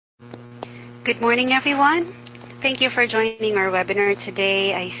Good morning, everyone. Thank you for joining our webinar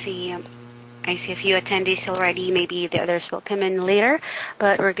today. I see a few attendees already. Maybe the others will come in later,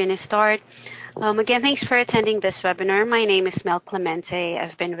 but we're going to start. Again, thanks for attending this webinar. My name is Mel Clemente.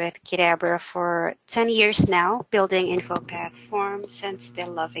 I've been with Qdabra for 10 years now, building InfoPath forms and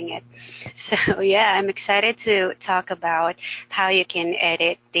still loving it. So yeah, I'm excited to talk about how you can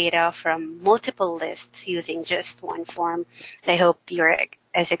edit data from multiple lists using just one form. I hope you're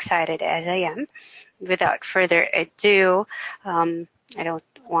as excited as I am. Without further ado, I don't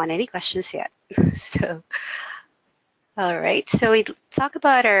want any questions yet. So, all right. So we talk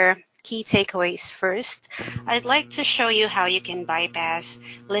about our key takeaways first. I'd like to show you how you can bypass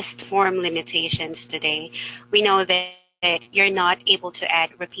list form limitations today. We know that you're not able to add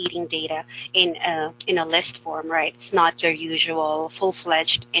repeating data in a list form, right? It's not your usual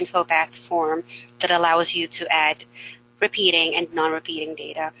full-fledged InfoPath form that allows you to add repeating and non-repeating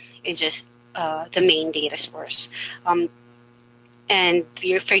data in just the main data source. And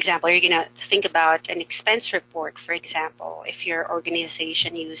for example, you're going to think about an expense report, for example. If your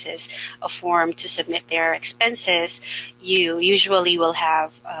organization uses a form to submit their expenses, you usually will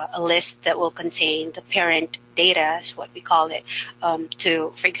have a list that will contain the parent data, is what we call it,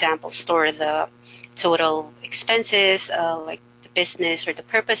 to, for example, store the total expenses, like the business or the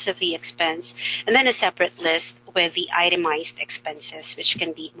purpose of the expense, and then a separate list with the itemized expenses, which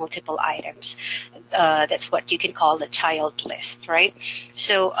can be multiple items. That's what you can call the child list, right?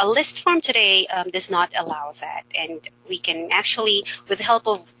 So a list form today does not allow that. And we can actually, with the help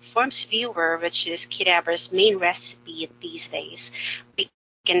of FormsViewer, which is Qdabra's main recipe these days, we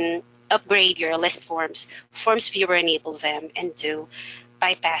can upgrade your list forms. FormsViewer enable them and to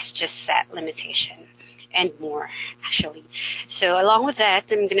bypass just that limitation and more, actually. So along with that,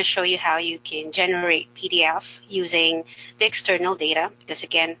 I'm going to show you how you can generate PDF using the external data, because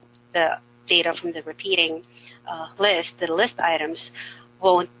again, the data from the repeating list, the list items,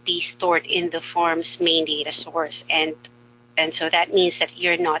 won't be stored in the form's main data source. And so that means that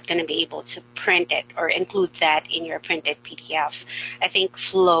you're not going to be able to print it or include that in your printed PDF. I think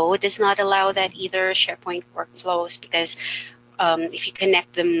Flow does not allow that either, SharePoint workflows, because if you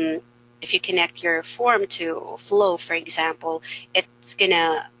connect your form to Flow, for example, it's going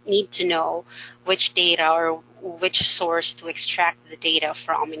to need to know which data or which source to extract the data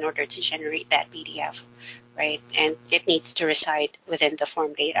from in order to generate that PDF, right? And it needs to reside within the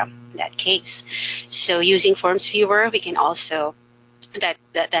form data in that case. So using FormsViewer, we can also,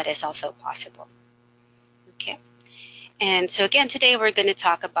 that is also possible. Okay. And so again, today we're going to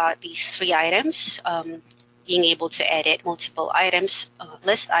talk about these three items. Being able to edit multiple items,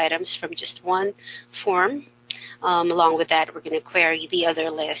 list items from just one form. Along with that, we're going to query the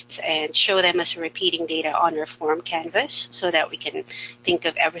other lists and show them as repeating data on our form canvas so that we can think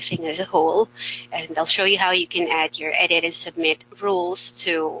of everything as a whole. And I'll show you how you can add your edit and submit rules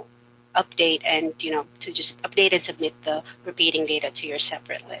to update and, to just update and submit the repeating data to your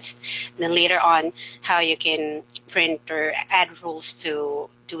separate list. And then later on, how you can print or add rules to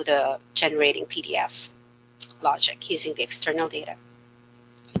do the generating PDF logic using the external data.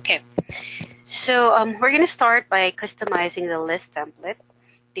 Okay, so we're going to start by customizing the list template,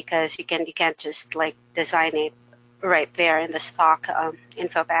 because you can't just like design it right there in the stock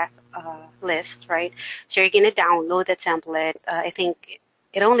InfoPath list, right? So you're going to download the template. I think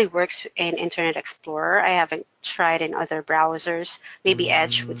it only works in Internet Explorer. I haven't tried in other browsers. Maybe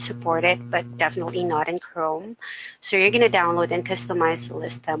Edge would support it, but definitely not in Chrome. So you're going to download and customize the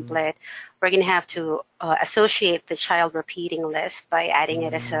list template. We're going to have to associate the child repeating list by adding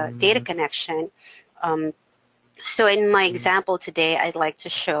it as a data connection. So in my example today, I'd like to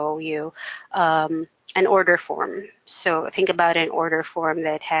show you an order form. So think about an order form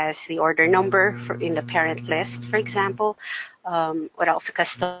that has the order number in the parent list, for example. What else? The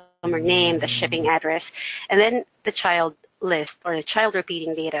customer name, the shipping address, and then the child list or the child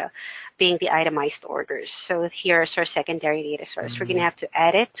repeating data being the itemized orders. So here's our secondary data source. We're going to have to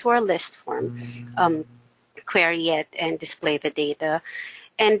add it to our list form, query it, and display the data.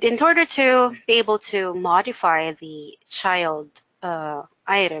 And in order to be able to modify the child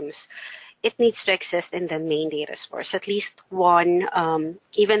items, it needs to exist in the main data source, at least one,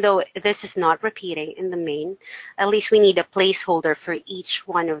 even though this is not repeating in the main, at least we need a placeholder for each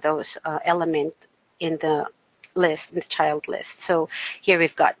one of those elements in the list, in the child list. So here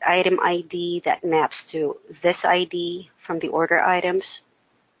we've got item ID that maps to this ID from the order items.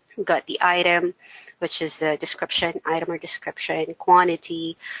 We've got the item, which is the description, item or description,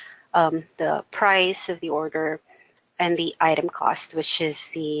 quantity, the price of the order, and the item cost, which is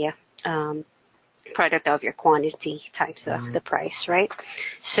the product of your quantity times the price, right?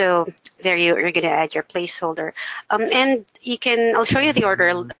 So there you're going to add your placeholder. And you can, I'll show you the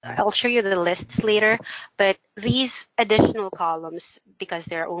order, I'll show you the lists later, but these additional columns, because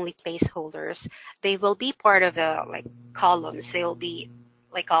they're only placeholders, they will be part of the like columns. They will be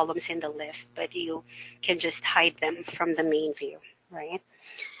like columns in the list, but you can just hide them from the main view, right?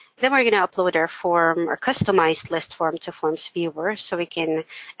 Then we're going to upload our form, our customized list form to FormsViewer so we can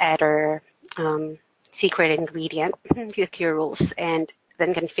add our secret ingredient, the cure rules, and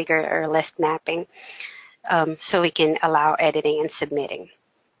then configure our list mapping so we can allow editing and submitting.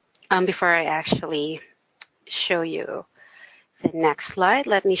 Before I actually show you the next slide,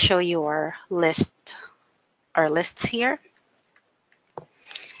 let me show you our lists here.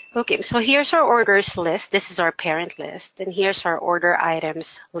 Okay, so here's our orders list. This is our parent list. And here's our order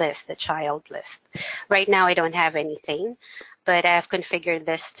items list, the child list. Right now, I don't have anything, but I've configured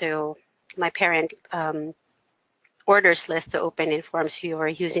this to my parent orders list to open in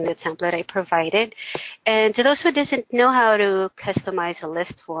FormsViewer using the template I provided. And to those who doesn't know how to customize a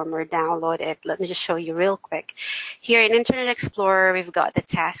list form or download it, let me just show you real quick. Here in Internet Explorer, we've got the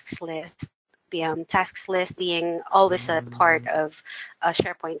tasks list. Tasks list being always a part of a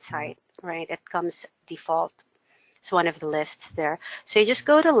SharePoint site, right? It comes default. It's one of the lists there. So you just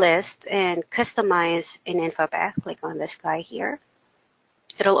go to list and customize in InfoPath. Click on this guy here.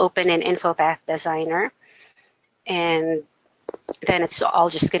 It'll open in InfoPath Designer. And then it's all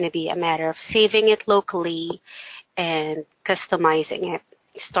just going to be a matter of saving it locally and customizing it,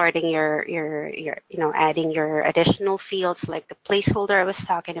 starting your adding your additional fields like the placeholder I was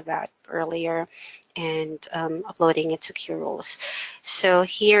talking about earlier, and uploading it to cure rules. So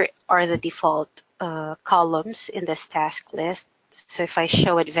here are the default columns in this task list. So if I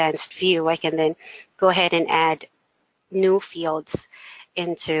show advanced view, I can then go ahead and add new fields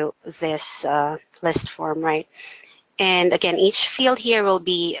into this list form, right? And again, each field here will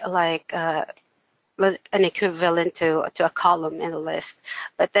be like an equivalent to a column in the list.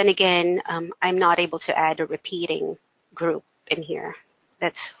 But then again, I'm not able to add a repeating group in here.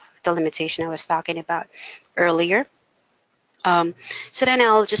 That's the limitation I was talking about earlier. So then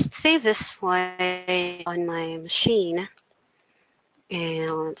I'll just save this one on my machine.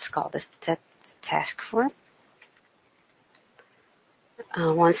 And let's call this the task form.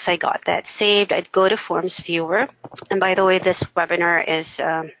 Once I got that saved, I'd go to FormsViewer. And by the way, this webinar is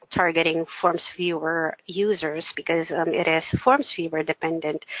targeting FormsViewer users because it is FormsViewer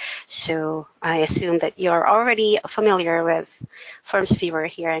dependent. So I assume that you're already familiar with FormsViewer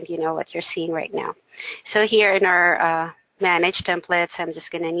here and you know what you're seeing right now. So here in our manage templates, I'm just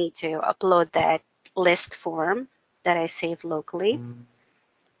going to need to upload that list form that I saved locally.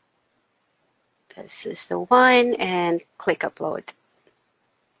 This is the one, and click upload.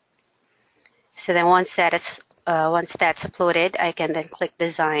 So then once that's uploaded, I can then click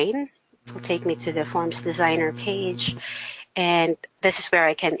design. It will take me to the Forms Designer page. And this is where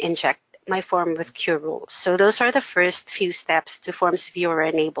I can inject my form with cure rules. So those are the first few steps to FormsViewer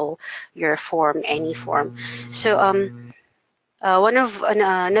enable your form, any form. So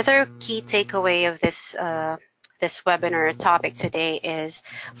another key takeaway of this this webinar topic today is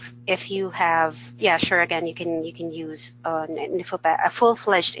if you have, again, you can use a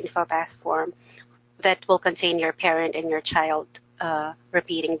full-fledged InfoPath form that will contain your parent and your child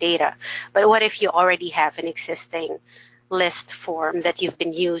repeating data. But what if you already have an existing list form that you've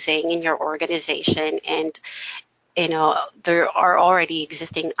been using in your organization, and there are already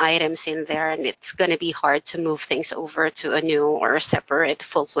existing items in there, and it's going to be hard to move things over to a new or a separate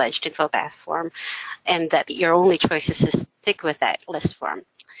full-fledged InfoPath form, and that your only choice is to stick with that list form.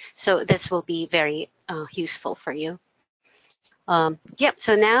 So this will be very useful for you.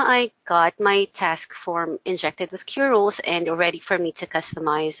 So now I got my task form injected with cure rules and ready for me to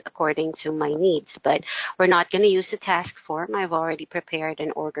customize according to my needs. But we're not going to use the task form. I've already prepared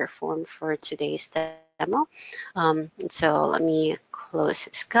an order form for today's demo. So let me close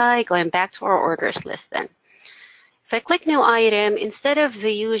this guy. Going back to our orders list then. If I click new item, instead of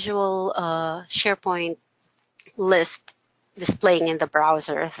the usual SharePoint list displaying in the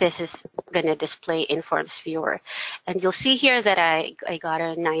browser, this is going to display in FormsViewer. And you'll see here that I got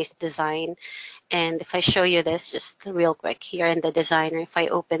a nice design. And if I show you this just real quick here in the designer, if I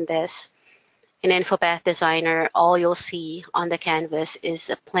open this in InfoPath Designer, all you'll see on the canvas is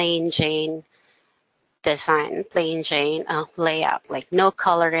a plain Jane design, plain Jane layout, like no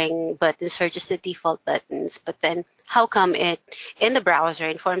coloring, buttons are just the default buttons. But then how come it in the browser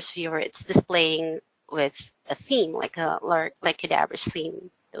in FormsViewer it's displaying with a theme like Qdabra's theme,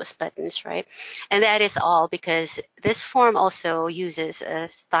 those buttons, right? And that is all because this form also uses a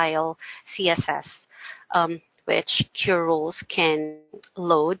style CSS, which cure rules can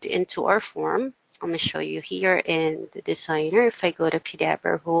load into our form. I'm going to show you here in the designer. If I go to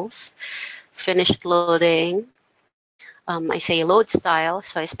Qdabra rules, finished loading, I say load style,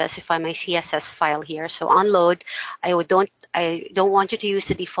 so I specify my CSS file here. So on load, I don't want you to use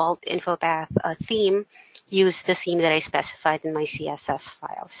the default InfoPath theme. Use the theme that I specified in my CSS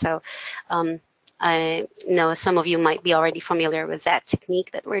file. So I know some of you might be already familiar with that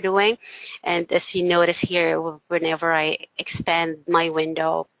technique that we're doing. And as you notice here, whenever I expand my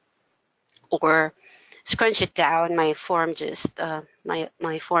window or scrunch it down, my form just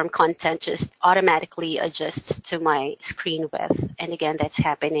my form content just automatically adjusts to my screen width. And again, that's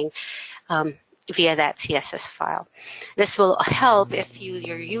happening via that CSS file. This will help if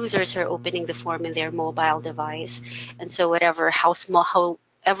your users are opening the form in their mobile device, and so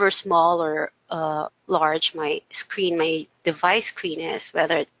however small or large my device screen is,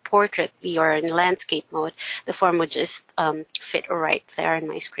 whether it's portrait or in landscape mode, the form would just fit right there on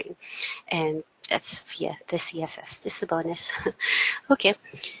my screen. And that's via the CSS, just a bonus. Okay,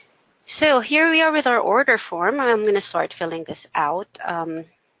 so here we are with our order form. I'm going to start filling this out.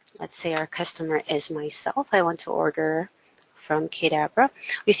 Let's say our customer is myself. I want to order from Qdabra.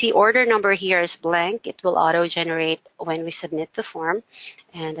 We see order number here is blank. It will auto-generate when we submit the form.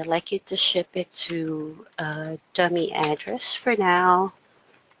 And I'd like you to ship it to a dummy address for now.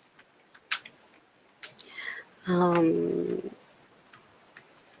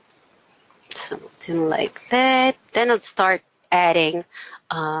 Something like that. Then I'll start adding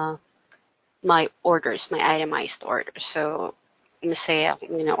my orders, my itemized orders. So I'm going to say I'm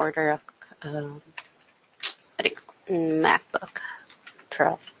going to order a MacBook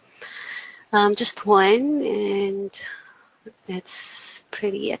Pro. Just one, and it's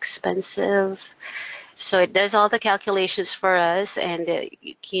pretty expensive. So it does all the calculations for us, and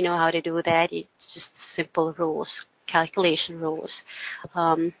you know how to do that. It's just simple rules, calculation rules.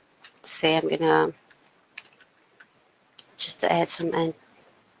 Say I'm gonna just add some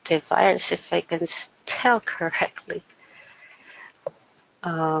antivirus if I can spell correctly.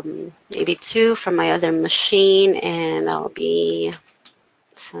 Maybe 2 from my other machine, and I'll be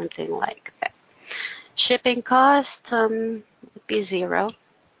something like that. Shipping cost would be 0.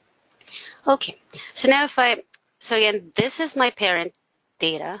 Okay, so now so again, this is my parent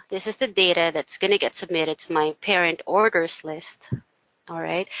data. This is the data that's going to get submitted to my parent orders list. All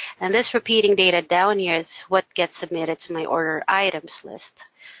right, and this repeating data down here is what gets submitted to my order items list,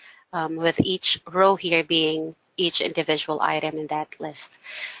 with each row here being each individual item in that list.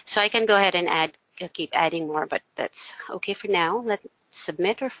 So I can go ahead and keep adding more, but that's okay for now. Let's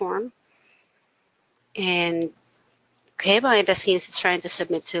submit our form. And okay, behind the scenes, it's trying to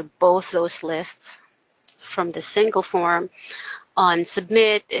submit to both those lists from the single form. On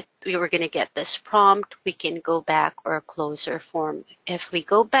submit, we were going to get this prompt. We can go back or close our form. If we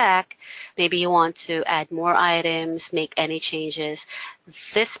go back, maybe you want to add more items, make any changes.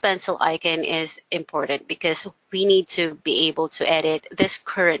 This pencil icon is important because we need to be able to edit this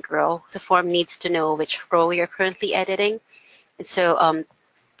current row. The form needs to know which row you're currently editing. And so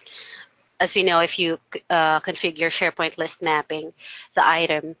as you know, if you configure SharePoint list mapping, the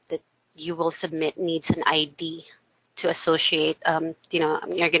item that you will submit needs an ID to associate. You're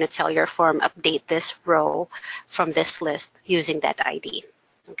going to tell your form, update this row from this list using that ID.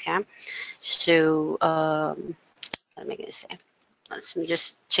 Okay, so what am I going to say? Let me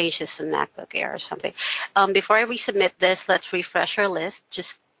just change this to MacBook Air or something. Before I resubmit this, let's refresh our list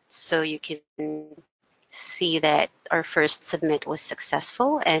just so you can see that our first submit was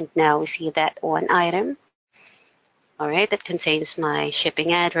successful, and now we see that one item. All right, that contains my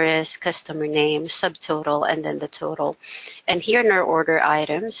shipping address, customer name, subtotal, and then the total. And here in our order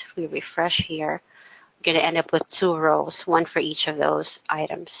items, if we refresh here, we're going to end up with 2 rows, one for each of those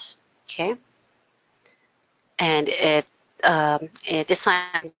items. Okay, and it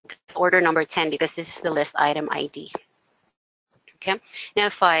assigned order number 10 because this is the list item ID. Okay, now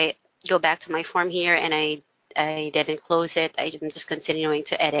if I go back to my form here and I didn't close it, I'm just continuing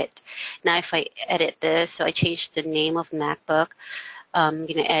to edit. Now if I edit this, so I changed the name of MacBook, I'm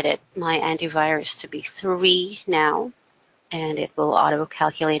going to edit my antivirus to be 3 now, and it will auto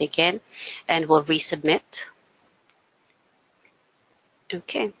calculate again, and we'll resubmit.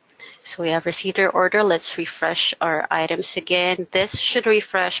 Okay, so we have received our order. Let's refresh our items again. This should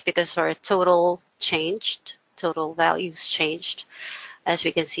refresh because our total changed, total values changed. As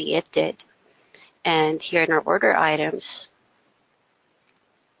we can see, it did. And here in our order items,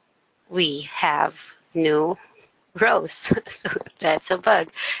 we have new rows. So that's a bug.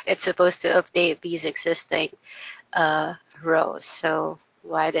 It's supposed to update these existing rows. So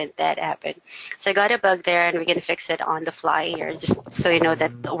why didn't that happen? So I got a bug there, and we can fix it on the fly here, just so you know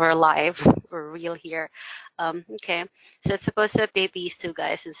that we're live, we're real here. Okay, so it's supposed to update these two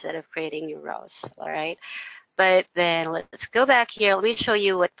guys instead of creating new rows. All right, but then let's go back here. Let me show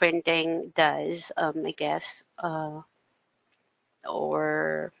you what printing does. I guess,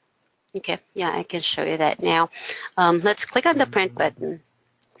 or okay, yeah, I can show you that now. Let's click on the print button.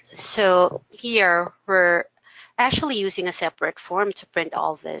 So here we're actually using a separate form to print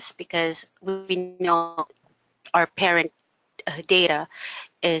all this because we know our parent data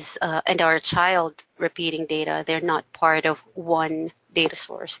is and our child repeating data, they're not part of one data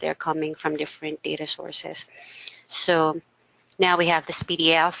source. They're coming from different data sources. So now we have this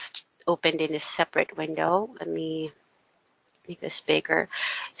PDF opened in a separate window. Let me make this bigger.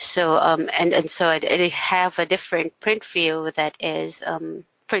 So and so I have a different print view that is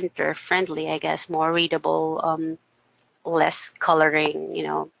printer friendly, I guess, more readable, less coloring, you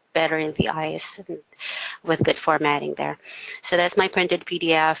know, better in the eyes, and with good formatting there. So that's my printed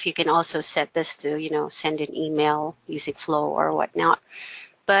PDF. You can also set this to, you know, send an email using Flow or whatnot.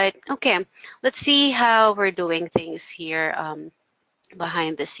 But okay, let's see how we're doing things here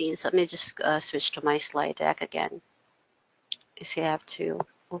behind the scenes. Let me just switch to my slide deck again. So I have to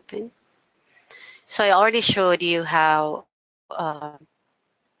open. So I already showed you how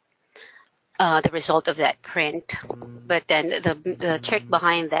the result of that print. But then the trick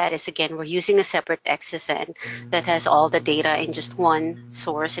behind that is, again, we're using a separate XSN that has all the data in just one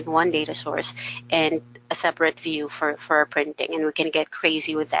source, in one data source, and a separate view for our printing. And we can get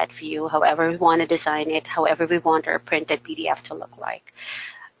crazy with that view, however we want to design it, however we want our printed PDF to look like.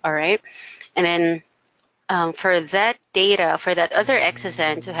 All right. And then for that data, for that other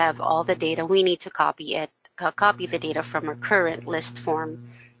XSN to have all the data, we need to copy it, copy the data from our current list form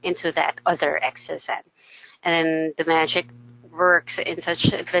into that other XSN. And then the magic works in such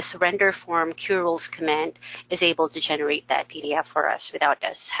this render form qrules command is able to generate that PDF for us without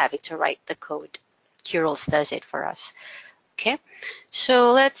us having to write the code. Qrules does it for us. Okay,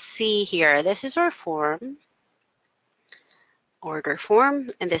 so let's see here. This is our form, order form,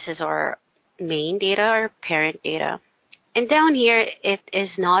 and this is our main data, our parent data. And down here, it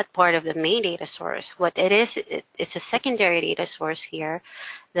is not part of the main data source. What it is, it's a secondary data source here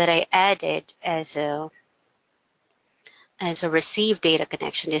that I added as a receive data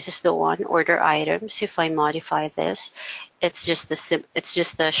connection. This is the one, order items. If I modify this, it's just the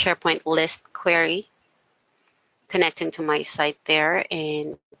SharePoint list query connecting to my site there,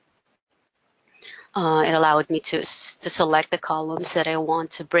 and it allowed me to select the columns that I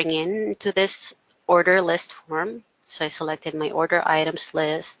want to bring in to this order list form. So I selected my order items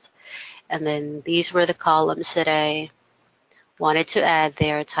list, and then these were the columns that I wanted to add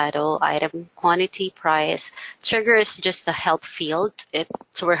there: title, item, quantity, price. Trigger is just a help field.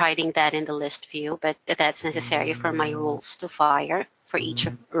 So we're hiding that in the list view, but that's necessary for my rules to fire for each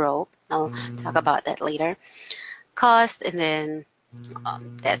row. I'll talk about that later. Cost, and then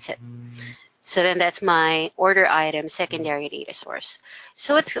that's it. So then that's my order item secondary data source.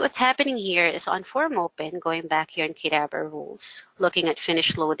 So what's happening here is on form open, going back here in Qdabra rules, looking at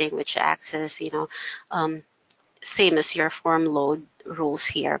finish loading, which acts as, you know, same as your form load rules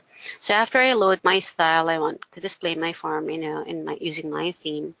here. So after I load my style, I want to display my form, you know, in my using my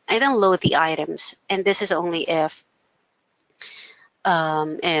theme. I then load the items, and this is only if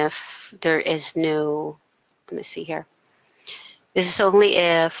there is no. Let me see here. This is only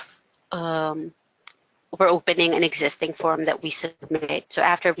if we're opening an existing form that we submitted. So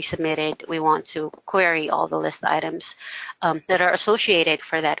after we submit it, we want to query all the list items that are associated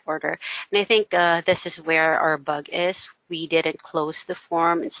for that order. And I think this is where our bug is. We didn't close the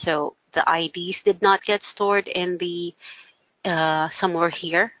form, and so the IDs did not get stored in the somewhere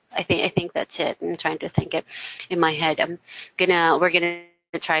here. I think that's it. I'm trying to think it in my head. We're gonna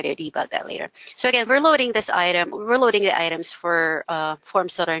try to debug that later. So again, we're loading this item. We're loading the items for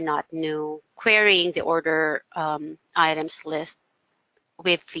forms that are not new, querying the order items list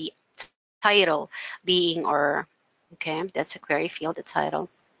with the title being, or okay, that's a query field, the title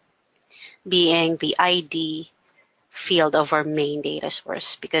being the ID field of our main data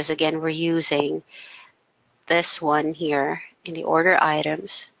source, because again, we're using this one here in the order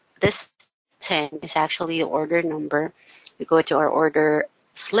items. This 10 is actually the order number. We go to our orders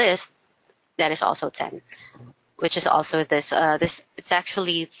list, that is also 10, which is also this, it's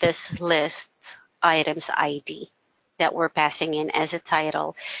actually this list items ID that we're passing in as a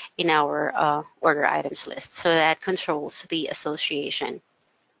title in our order items list. So that controls the association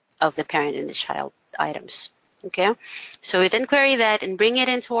of the parent and the child items. Okay, so we then query that and bring it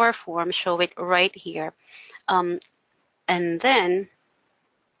into our form, show it right here. And then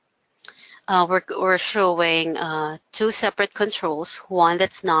we're showing two separate controls, one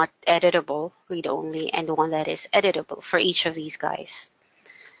that's not editable, read-only, and one that is editable for each of these guys.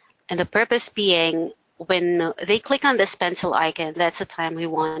 And the purpose being, when they click on this pencil icon, that's the time we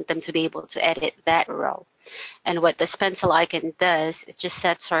want them to be able to edit that row. And what this pencil icon does, it just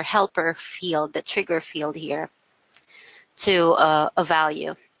sets our helper field, the trigger field here, to a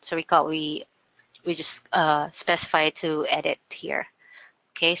value. So we just specify to edit here.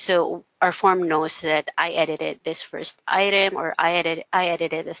 Okay, so our form knows that I edited this first item, or I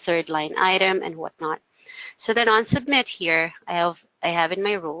edited the third line item and whatnot. So then on submit here, I have in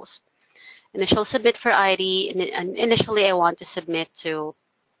my rules, initial submit for ID, and initially I want to submit to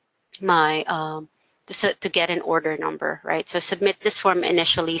my to get an order number, right? So submit this form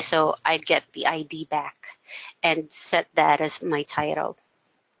initially so I'd get the ID back and set that as my title.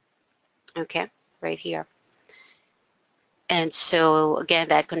 Okay, right here. And so again,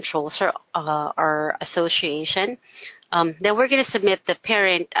 that controls our association. Then we're going to submit the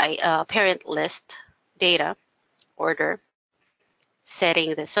parent list data order,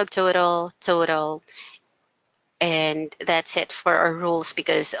 setting the subtotal, total, and that's it for our rules,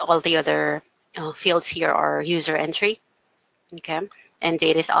 because all the other fields here are user entry. Okay, and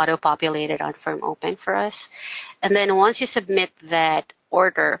data is auto-populated on Form Open for us. And then once you submit that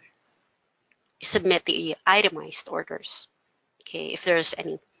order, you submit the itemized orders. Okay, if there's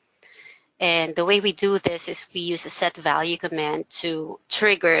any. And the way we do this is we use the set value command to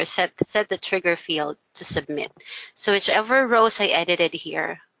trigger, set the trigger field to submit. So whichever rows I edited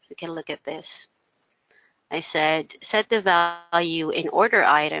here, we can look at this. I said set the value in order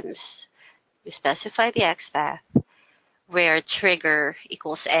items. We specify the XPath where trigger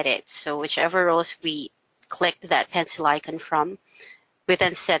equals edit. So whichever rows we clicked that pencil icon from, we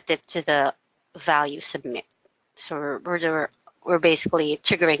then set it to the value submit. So we're basically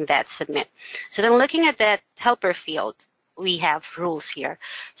triggering that submit. So then looking at that helper field, we have rules here.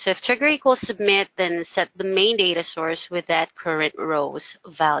 So if trigger equals submit, then set the main data source with that current row's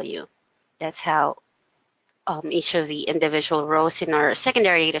value. That's how each of the individual rows in our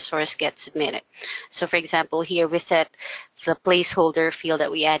secondary data source gets submitted. So for example, here we set the placeholder field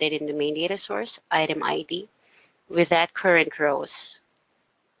that we added in the main data source, item ID, with that current row's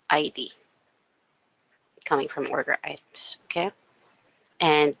ID coming from order items, okay?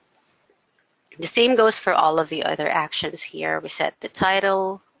 And the same goes for all of the other actions here. We set the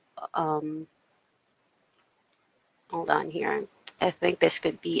title. Hold on here. I think this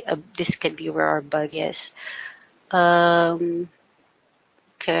could be where our bug is. Okay.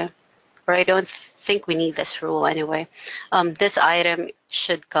 Or I don't think we need this rule anyway. This item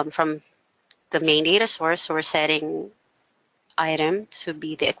should come from the main data source. So we're setting item to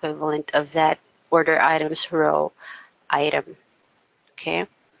be the equivalent of that order items row item. Okay.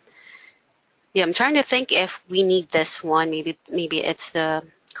 Yeah, I'm trying to think if we need this one. Maybe it's the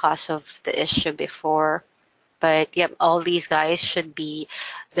cause of the issue before. But yeah, all these guys should be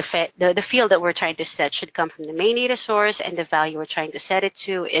the field that we're trying to set should come from the main data source, and the value we're trying to set it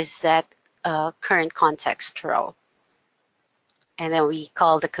to is that current context row. And then we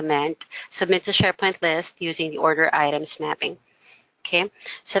call the command submit to SharePoint list using the order items mapping. Okay,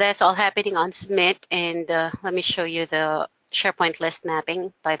 so that's all happening on submit. And let me show you the SharePoint list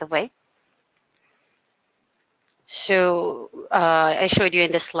mapping, by the way. So I showed you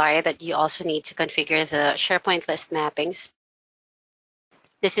in the slide that you also need to configure the SharePoint list mappings.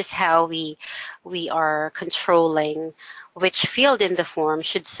 This is how we are controlling which field in the form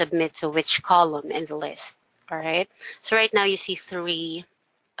should submit to which column in the list. All right. So right now you see three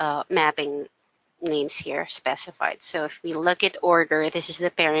mapping names here specified. So if we look at order, this is the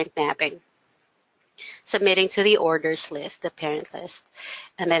parent mapping. Submitting to the orders list, the parent list.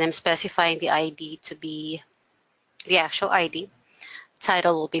 And then I'm specifying the ID to be the actual ID.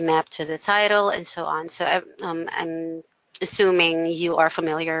 Title will be mapped to the title, and so on. So I'm assuming you are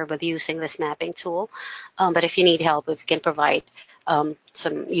familiar with using this mapping tool. But if you need help, if you can provide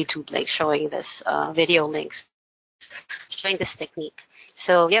some YouTube links showing this, video links showing this technique.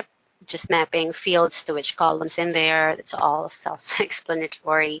 So yep, just mapping fields to which columns in there. It's all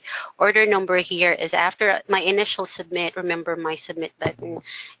self-explanatory. Order number here is after my initial submit. Remember, my submit button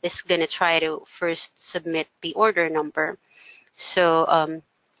is going to try to first submit the order number. So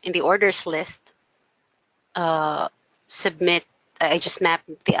in the orders list, submit, I just map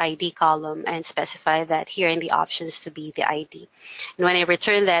the ID column and specify that here in the options to be the ID. And when I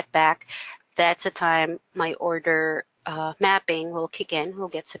return that back, that's the time my order mapping will kick in, will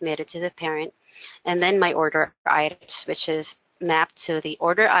get submitted to the parent, and then my order items, which is mapped to the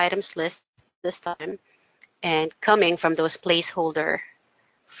order items list this time, and coming from those placeholder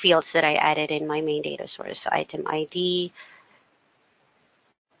fields that I added in my main data source: item ID,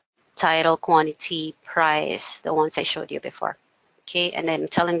 title, quantity, price, the ones I showed you before. Okay, and then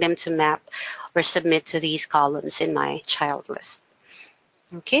telling them to map or submit to these columns in my child list.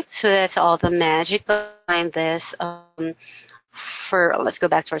 Okay, so that's all the magic behind this. Let's go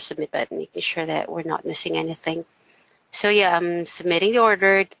back to our submit button, making sure that we're not missing anything. So yeah, I'm submitting the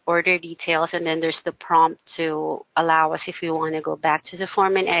order details, and then there's the prompt to allow us if we want to go back to the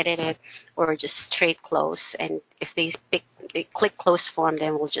form and edit it, or just straight close. And if they click close form,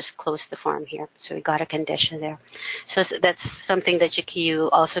 then we'll just close the form here. So we got a condition there. So that's something that you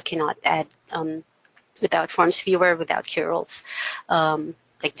also cannot add without FormsViewer, without curls,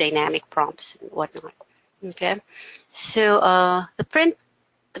 like dynamic prompts and whatnot. Okay, so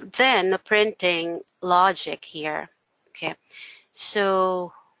the printing logic here. Okay,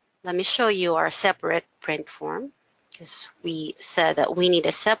 so let me show you our separate print form, because we said that we need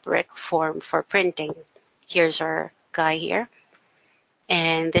a separate form for printing. Here's our guy here,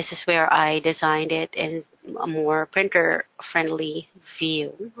 and this is where I designed it in a more printer-friendly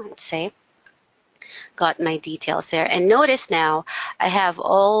view, I'd say. Got my details there, and notice now I have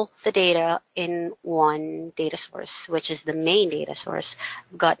all the data in one data source, which is the main data source.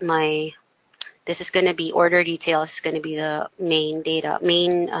 I've got this is going to be order details, is going to be the main data,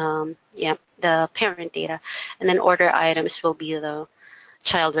 the parent data, and then order items will be the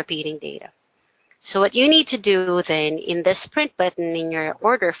child repeating data. So what you need to do then in this print button in your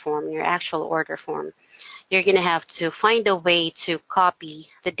order form, your actual order form, you're going to have to find a way to copy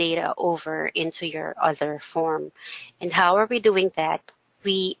the data over into your other form. And how are we doing that?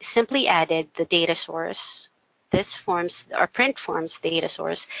 We simply added the data source, this forms, our print forms data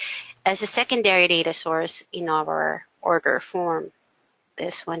source, as a secondary data source in our order form.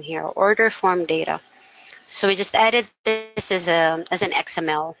 This one here, order form data. So we just added this as an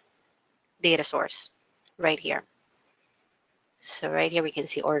XML data source right here. So right here we can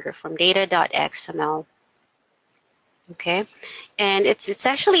see order form data.xml. Okay, and it's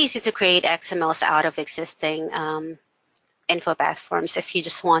actually easy to create XMLs out of existing InfoPath forms if you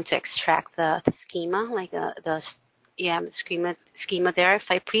just want to extract the schema, like the schema there.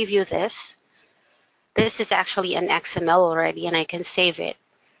 If I preview this is actually an XML already, and I can save it.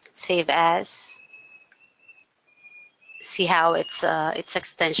 Save as. See how its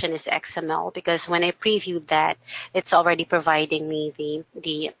extension is XML, because when I previewed that, it's already providing me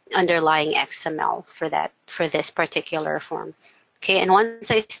the underlying XML for this particular form. Okay, and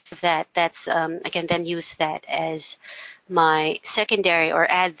once I save that, I can then use that as my secondary, or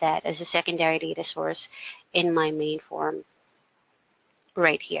add that as a secondary data source in my main form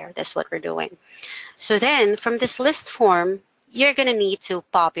right here. That's what we're doing. So then from this list form, you're going to need to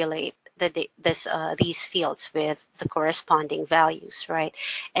populate these fields with the corresponding values, right?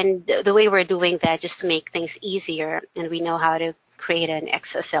 And the way we're doing that, just to make things easier, and we know how to create an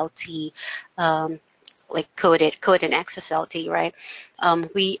XSLT, like code in XSLT, right?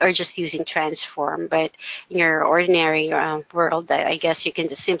 We are just using transform, but in your ordinary world, I guess you can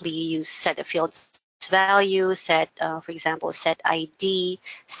just simply use set a field value, set, for example, set ID,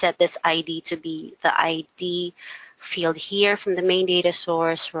 set this ID to be the ID field here from the main data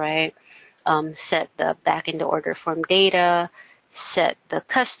source, right? Set the back in the order form data, set the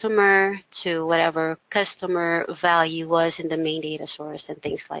customer to whatever customer value was in the main data source, and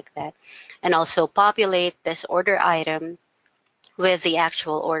things like that. And also populate this order item with the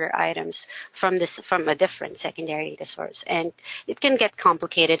actual order items from a different secondary data source. And it can get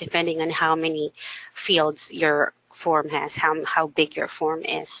complicated depending on how many fields your form has, how big your form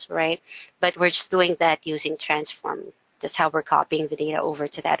is, right? But we're just doing that using transform. That's how we're copying the data over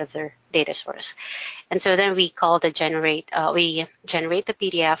to that other data source. And so then we generate the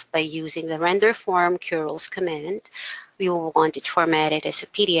PDF by using the render form curls command. We will want it formatted as a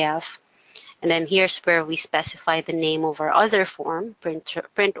PDF. And then here's where we specify the name of our other form,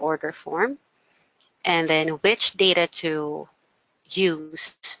 print order form, and then which data to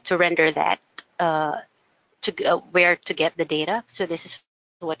use to render that, where to get the data. So this is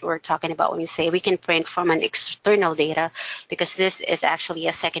what we're talking about when we say we can print from an external data, because this is actually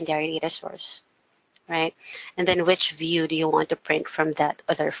a secondary data source, right? And then which view do you want to print from that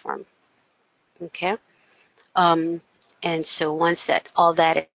other form? Okay. And so once all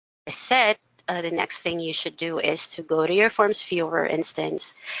that is set, the next thing you should do is to go to your FormsViewer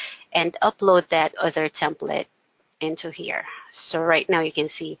instance and upload that other template into here. So right now you can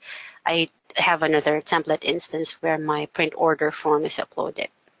see I have another template instance where my print order form is uploaded.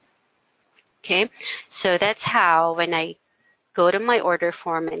 Okay, so that's how when I go to my order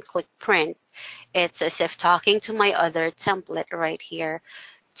form and click print, it's as if talking to my other template right here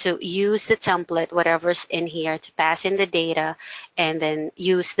to use the template, whatever's in here, to pass in the data and then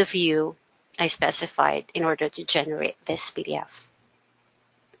use the view I specified in order to generate this PDF.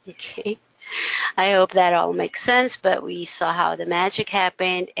 Okay, I hope that all makes sense, but we saw how the magic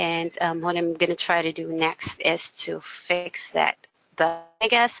happened, and what I'm going to try to do next is to fix that bug, I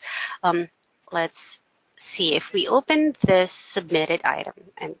guess. Let's see if we open this submitted item,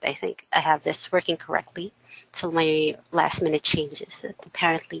 and I think I have this working correctly till my last minute changes that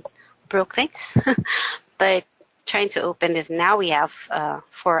apparently broke things. But trying to open this, now we have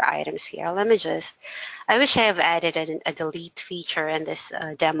 4 items here. Let me just, I wish I have added a delete feature in this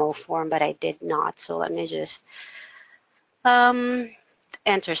demo form, but I did not. So let me just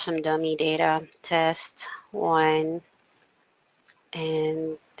enter some dummy data, test 1,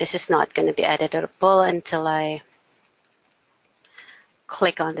 and this is not going to be editable until I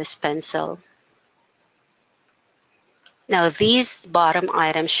click on this pencil. Now these bottom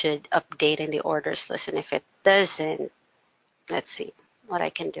items should update in the orders list, and if it doesn't, let's see what I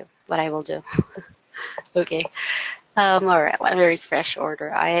can do, what I will do. Okay. All right, let me refresh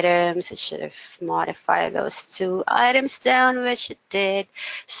order items. It should have modified those 2 items down, which it did.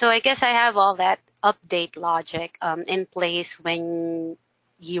 So I guess I have all that update logic in place when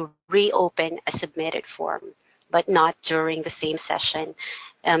you reopen a submitted form, but not during the same session.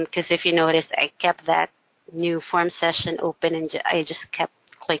 Because if you notice, I kept that new form session open and I just kept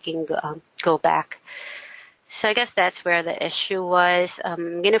clicking go back. So I guess that's where the issue was.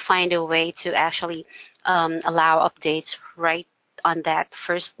 I'm going to find a way to actually allow updates right on that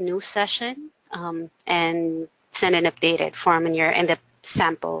first new session and send an updated form in the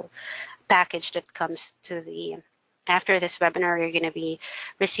sample package that comes to the, after this webinar, you're going to be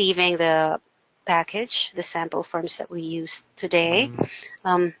receiving the package, the sample forms that we used today.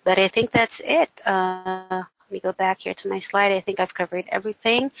 But I think that's it. Let me go back here to my slide. I think I've covered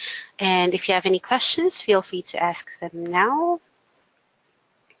everything. And if you have any questions, feel free to ask them now.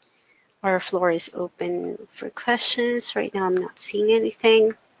 Our floor is open for questions. Right now, I'm not seeing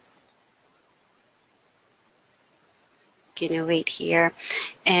anything. Gonna wait here,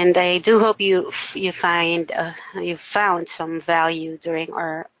 and I do hope you found some value during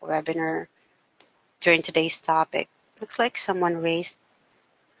our webinar during today's topic. Looks like someone raised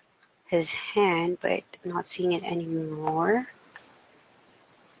his hand, but I'm not seeing it anymore.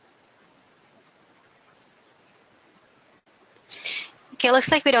 Okay, looks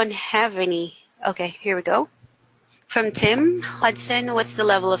like we don't have any. Okay, here we go. From Tim Hudson, what's the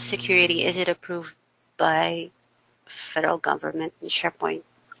level of security? Is it approved by federal government and SharePoint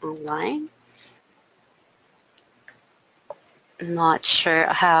Online? Not sure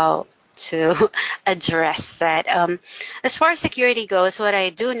how to address that. As far as security goes, what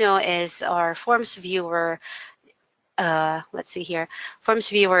I do know is our FormsViewer, let's see here,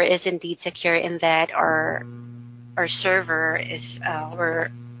 FormsViewer is indeed secure in that our server is, we're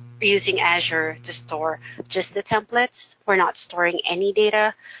using Azure to store just the templates. We're not storing any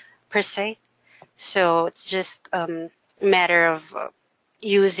data per se. So it's just a matter of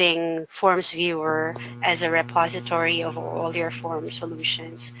using FormsViewer as a repository of all your form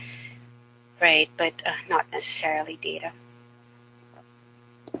solutions, right? But not necessarily data.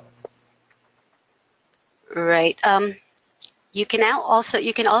 Right. You can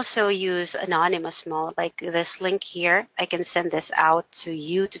also use anonymous mode, like this link here. I can send this out to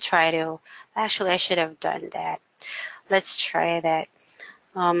you to try to. Actually, I should have done that. Let's try that.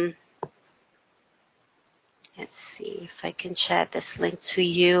 Let's see if I can chat this link to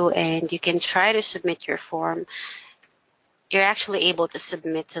you, and you can try to submit your form. You're actually able to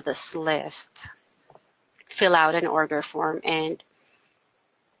submit to this list, fill out an order form, and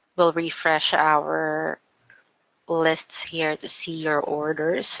we'll refresh our lists here to see your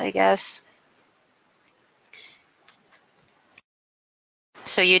orders, I guess.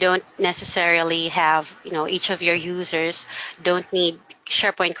 So you don't necessarily have, each of your users don't need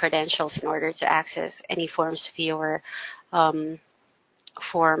SharePoint credentials in order to access any FormsViewer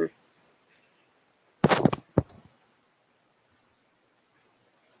form.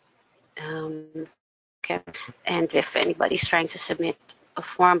 Okay, and if anybody's trying to submit a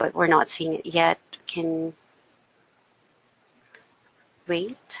form but we're not seeing it yet, can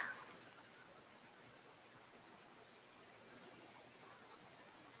wait.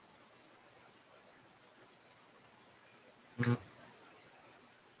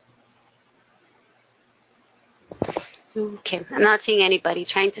 Okay, I'm not seeing anybody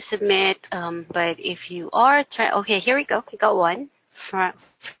trying to submit, but if you are trying, okay, here we go. We got one from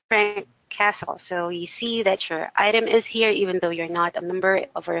Frank Castle. So you see that your item is here, even though you're not a member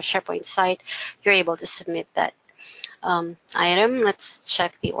of our SharePoint site, you're able to submit that item. Let's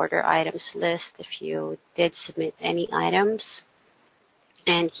check the order items list if you did submit any items.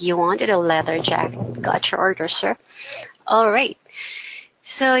 And you wanted a leather jacket. Got your order, sir. All right.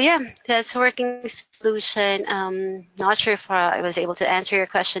 So yeah, that's a working solution. Not sure if I was able to answer your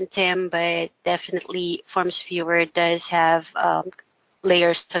question, Tim, but definitely FormsViewer does have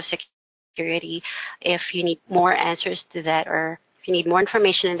layers of security. If you need more answers to that, or if you need more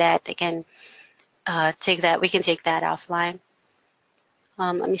information on that, they can take that. We can take that offline.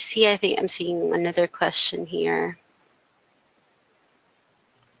 Let me see. I think I'm seeing another question here.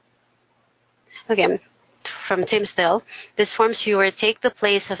 Okay, from Tim Still. Does FormsViewer take the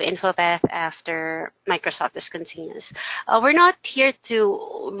place of InfoPath after Microsoft discontinues? We're not here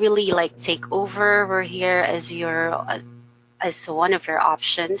to really like take over. We're here as your as one of your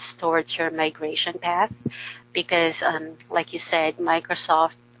options towards your migration path, because like you said,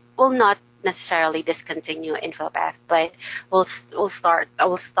 Microsoft will not necessarily discontinue InfoPath, but will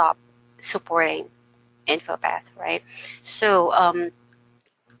stop supporting InfoPath, right? So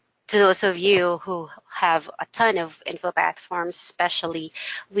to those of you who have a ton of InfoPath forms, especially,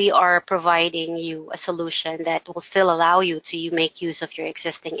 we are providing you a solution that will still allow you to make use of your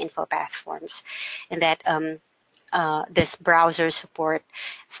existing InfoPath forms, and that this browser support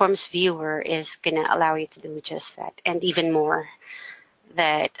FormsViewer is going to allow you to do just that, and even more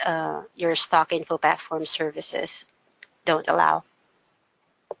that your stock InfoPath form services don't allow.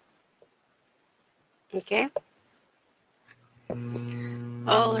 Okay.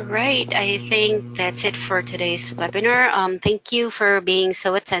 All right, I think that's it for today's webinar. Thank you for being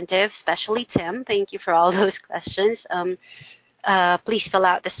so attentive, especially Tim. Thank you for all those questions. Please fill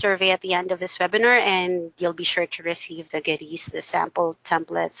out the survey at the end of this webinar, and you'll be sure to receive the goodies, the sample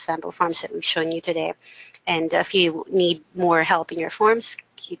templates, sample forms that we've shown you today. And if you need more help in your forms,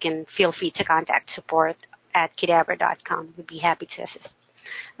 you can feel free to contact support@qdabra.com. We'd be happy to assist.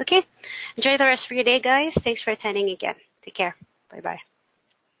 Okay, enjoy the rest of your day, guys. Thanks for attending again. Take care. Bye-bye.